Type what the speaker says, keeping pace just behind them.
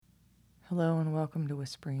Hello and welcome to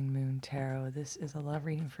Whispering Moon Tarot. This is a love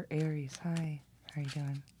reading for Aries. Hi, how are you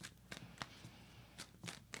doing?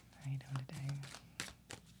 How are you doing today?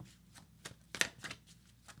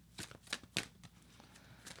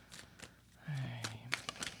 Alright.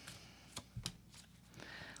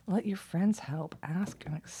 Let your friends help. Ask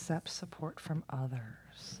and accept support from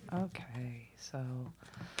others. Okay, so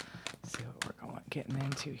let's see what we're getting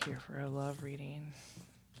into here for a love reading.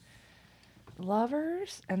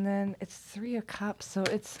 Lovers, and then it's 3 of Cups, so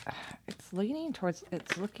it's leaning towards,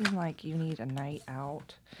 it's looking like you need a night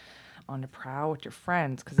out on the prowl with your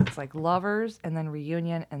friends, because it's like lovers and then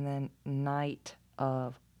reunion and then Knight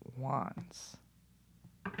of Wands.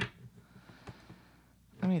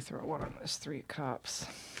 Let me throw one on this 3 of Cups.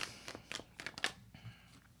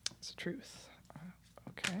 It's the truth.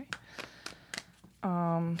 Okay.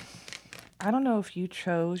 I don't know if you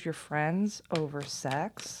chose your friends over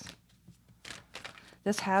sex.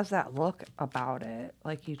 This has that look about it,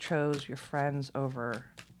 like you chose your friends over.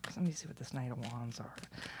 Let me see what this Knight of Wands are.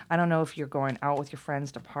 I don't know if you're going out with your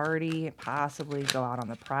friends to party, possibly go out on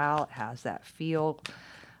the prowl. It has that feel.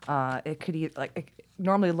 It could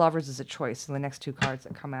normally lovers is a choice. So the next 2 cards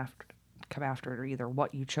that come after it are either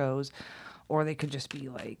what you chose, or they could just be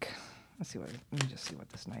like, let me just see what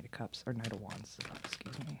this Knight of Cups or Knight of Wands is about.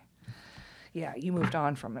 Excuse me. Yeah, you moved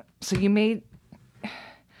on from it. So you made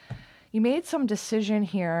some decision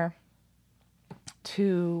here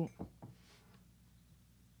to,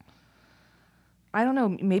 I don't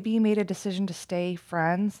know, maybe you made a decision to stay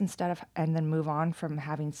friends and then move on from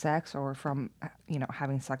having sex, or from,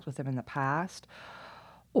 having sex with them in the past.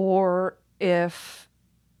 Or if,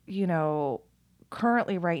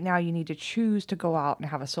 currently right now you need to choose to go out and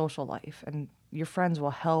have a social life, and your friends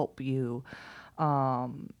will help you,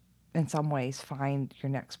 in some ways, find your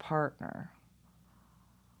next partner.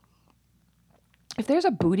 If there's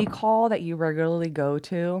a booty call that you regularly go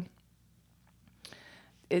to,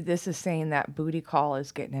 this is saying that booty call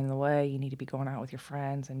is getting in the way. You need to be going out with your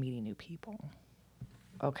friends and meeting new people.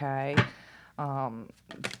 Okay?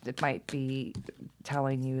 It might be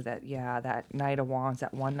telling you that, that Knight of Wands,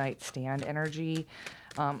 that one night stand energy.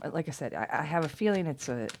 Like I said, I have a feeling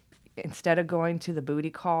instead of going to the booty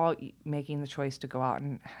call, making the choice to go out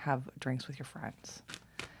and have drinks with your friends.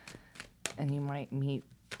 And you might meet.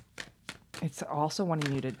 It's also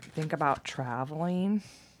wanting you to think about traveling.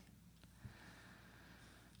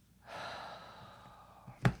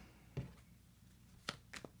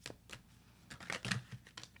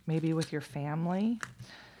 Maybe with your family.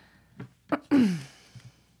 And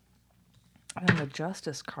the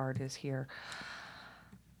Justice card is here.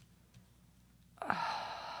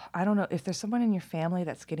 I don't know if there's someone in your family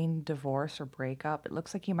that's getting divorced or breakup. It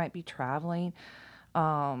looks like you might be traveling,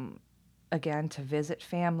 again, to visit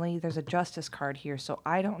family. There's a Justice card here, so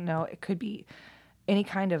I don't know. It could be any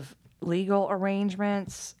kind of legal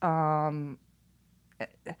arrangements.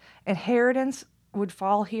 Inheritance would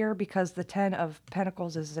fall here because the 10 of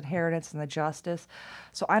Pentacles is inheritance and the Justice.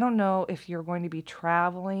 So I don't know if you're going to be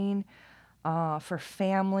traveling for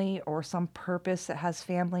family or some purpose that has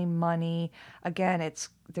family money. Again,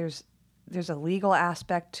 there's a legal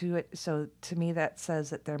aspect to it. So to me, that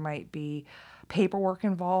says that there might be paperwork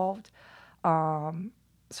involved.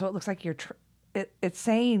 So it looks like it's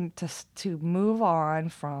saying to move on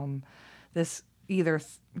from this, either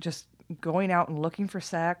just going out and looking for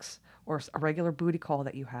sex or a regular booty call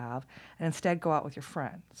that you have, and instead go out with your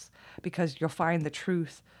friends, because you'll find the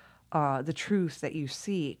truth that you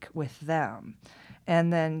seek with them.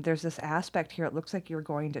 And then there's this aspect here. It looks like you're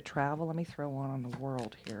going to travel. Let me throw one on the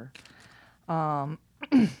world here.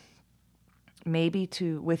 Maybe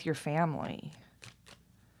with your family,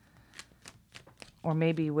 or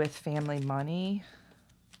maybe with family money,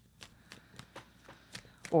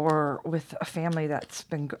 or with a family that's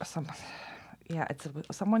been it's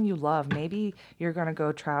someone you love. Maybe you're going to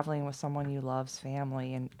go traveling with someone you love's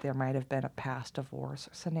family, and there might have been a past divorce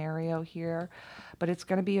scenario here, but it's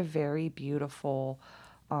going to be a very beautiful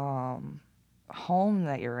home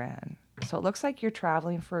that you're in. So it looks like you're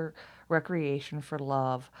traveling for recreation, for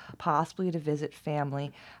love, possibly to visit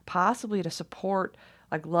family, possibly to support,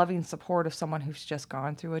 like loving support of someone who's just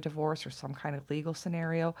gone through a divorce or some kind of legal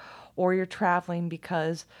scenario, or you're traveling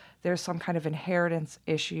because there's some kind of inheritance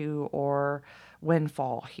issue or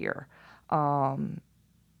windfall here. So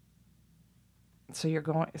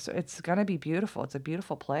it's going to be beautiful. It's a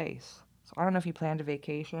beautiful place. So I don't know if you planned a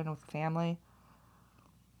vacation with family.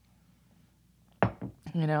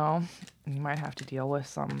 You might have to deal with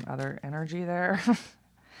some other energy there.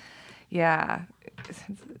 Yeah.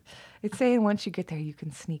 It's saying once you get there, you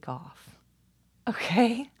can sneak off.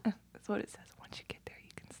 Okay? That's what it says. Once you get there, you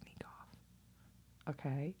can sneak off.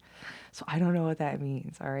 Okay. So I don't know what that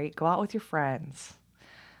means. All right. Go out with your friends.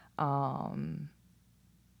 Um,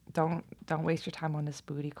 don't waste your time on this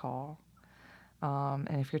booty call.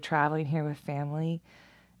 And if you're traveling here with family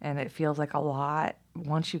and it feels like a lot,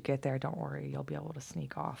 once you get there, don't worry. You'll be able to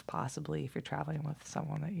sneak off, possibly, if you're traveling with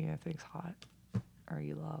someone that you think's hot or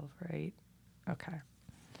you love, right? Okay.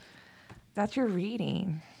 That's your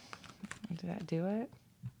reading. Did that do it?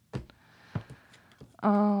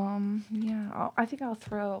 Yeah, I think I'll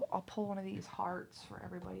pull one of these hearts for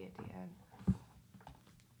everybody at the end.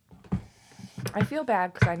 I feel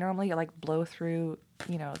bad because I normally like blow through,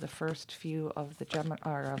 the first few of the Gemini,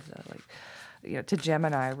 or of the like, to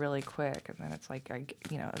Gemini really quick, and then it's like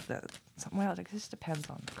well, it just depends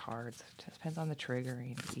on the cards. It just depends on the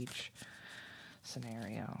triggering of each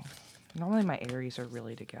scenario. Normally, my Aries are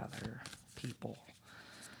really together people.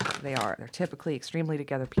 They are. They're typically extremely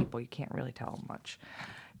together people. You can't really tell them much.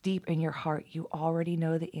 Deep in your heart, you already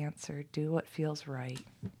know the answer. Do what feels right.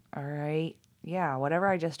 All right? Yeah, whatever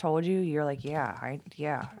I just told you, you're like,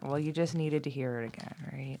 yeah. Well, you just needed to hear it again,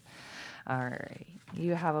 right? All right.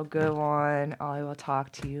 You have a good one. I will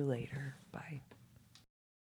talk to you later.